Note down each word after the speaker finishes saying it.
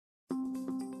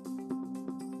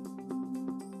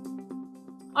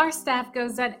Our staff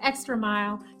goes that extra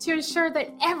mile to ensure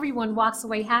that everyone walks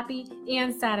away happy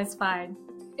and satisfied.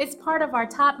 It's part of our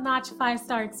top-notch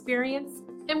 5-star experience,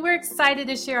 and we're excited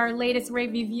to share our latest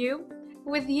rave review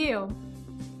with you.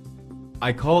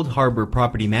 I called Harbor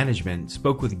Property Management,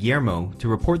 spoke with Guillermo to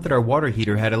report that our water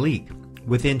heater had a leak.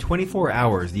 Within 24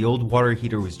 hours, the old water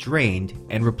heater was drained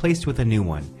and replaced with a new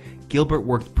one. Gilbert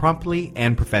worked promptly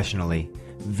and professionally.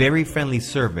 Very friendly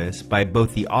service by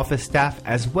both the office staff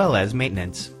as well as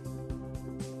maintenance.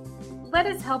 Let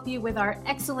us help you with our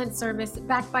excellent service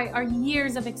backed by our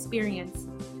years of experience.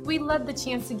 We love the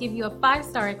chance to give you a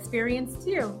 5-star experience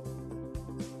too.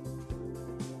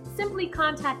 Simply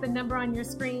contact the number on your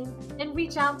screen and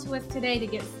reach out to us today to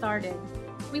get started.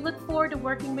 We look forward to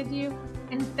working with you,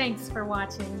 and thanks for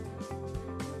watching.